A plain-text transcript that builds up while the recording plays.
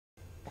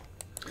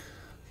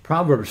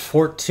Proverbs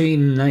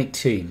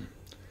 14:19.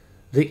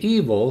 The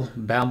evil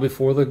bow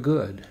before the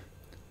good,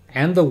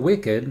 and the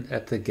wicked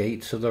at the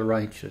gates of the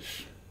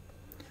righteous.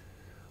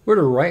 We're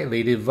to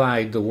rightly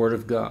divide the word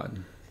of God.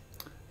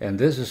 And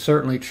this is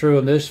certainly true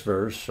in this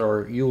verse,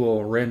 or you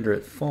will render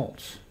it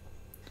false.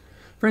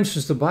 For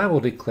instance, the Bible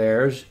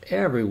declares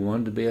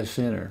everyone to be a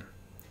sinner.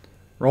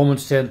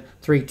 Romans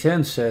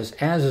 3:10 says,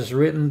 as is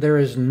written, there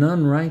is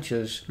none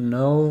righteous,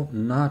 no,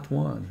 not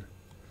one.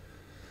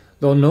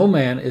 Though no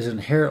man is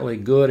inherently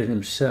good in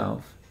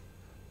himself,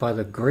 by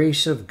the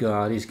grace of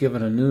God, he's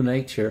given a new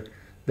nature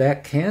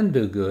that can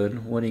do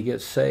good when he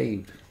gets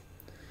saved.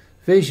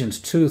 Ephesians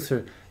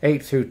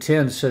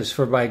 2:8-10 says,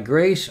 for by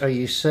grace are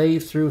ye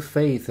saved through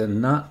faith,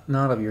 and not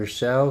of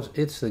yourselves,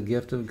 it's the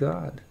gift of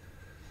God.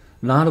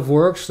 Not of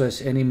works,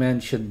 lest any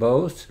man should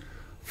boast,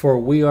 for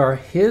we are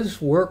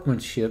his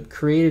workmanship,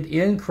 created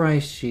in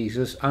Christ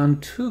Jesus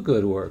unto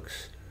good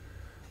works,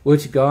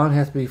 which God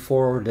hath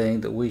before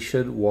ordained that we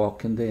should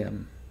walk in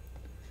them.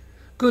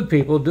 Good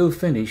people do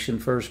finish in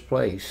first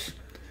place,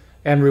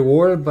 and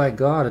rewarded by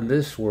God in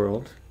this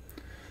world,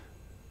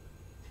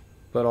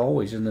 but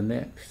always in the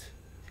next.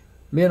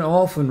 Men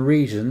often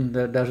reason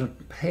that it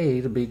doesn't pay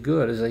to be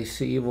good as they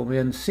see evil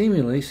men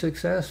seemingly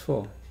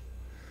successful.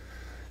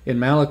 In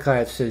Malachi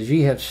it says,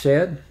 ye have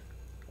said,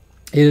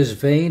 it is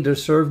vain to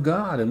serve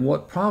God, and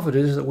what profit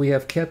is that we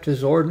have kept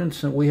his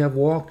ordinance, and we have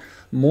walked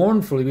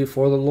mournfully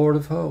before the Lord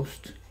of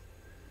hosts.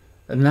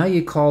 And now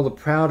ye call the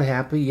proud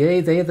happy,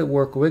 yea, they that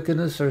work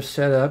wickedness are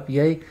set up,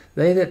 yea,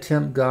 they that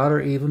tempt God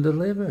are even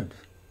delivered.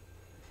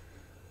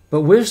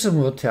 But wisdom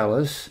will tell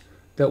us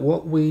that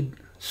what we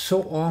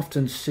so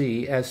often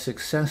see as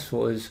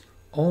successful is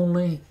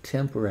only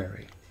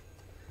temporary.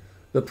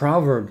 The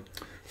proverb,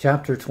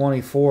 chapter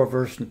 24,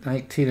 verse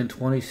 19 and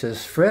 20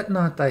 says, fret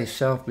not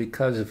thyself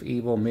because of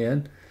evil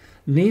men,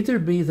 neither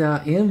be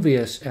thou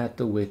envious at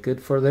the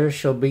wicked, for there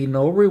shall be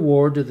no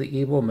reward to the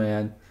evil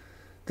man.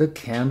 The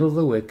candle of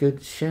the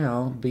wicked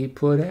shall be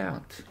put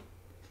out.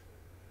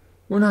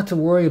 We're not to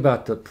worry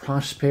about the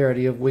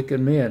prosperity of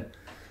wicked men,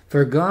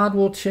 for God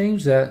will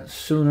change that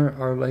sooner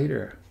or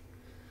later.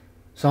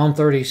 Psalm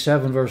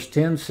 37 verse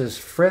 10 says,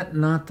 fret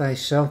not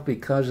thyself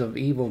because of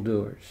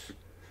evildoers,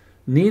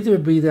 neither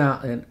be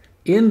thou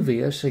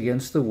envious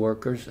against the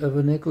workers of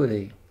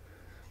iniquity.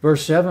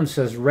 Verse 7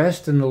 says,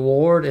 rest in the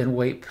Lord and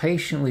wait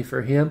patiently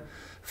for him.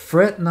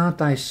 Fret not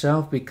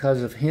thyself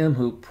because of him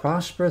who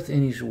prospereth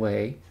in his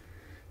way,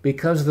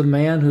 because of the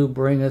man who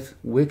bringeth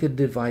wicked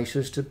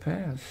devices to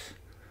pass.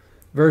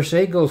 Verse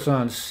 8 goes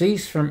on,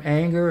 cease from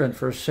anger and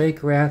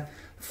forsake wrath.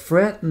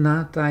 Fret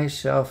not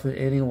thyself in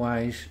any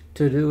wise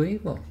to do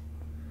evil.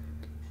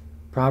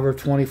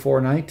 Proverbs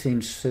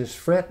 24:19 says,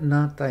 fret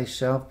not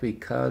thyself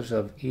because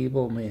of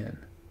evil men,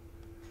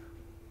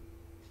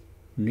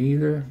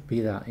 neither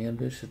be thou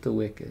envious at the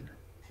wicked.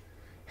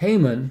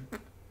 Haman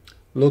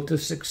looked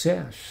at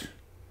success,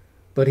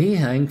 but he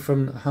hung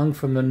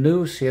from the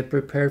noose he had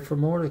prepared for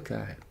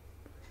Mordecai.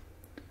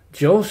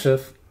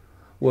 Joseph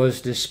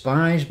was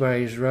despised by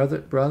his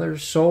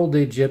brothers, sold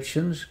the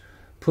Egyptians,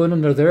 put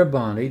under their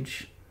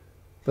bondage,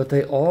 but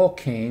they all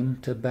came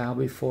to bow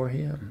before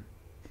him.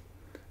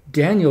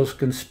 Daniel's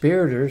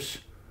conspirators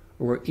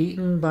were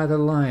eaten by the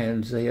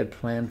lions they had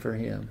planned for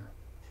him.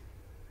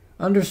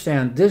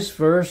 Understand, this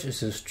verse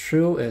is as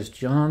true as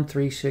John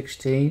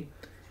 3:16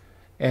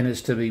 and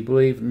is to be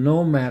believed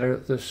no matter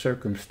the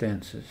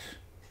circumstances.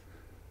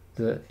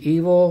 The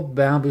evil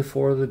bow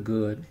before the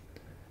good,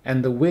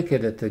 and the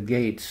wicked at the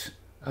gates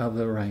of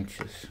the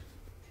righteous.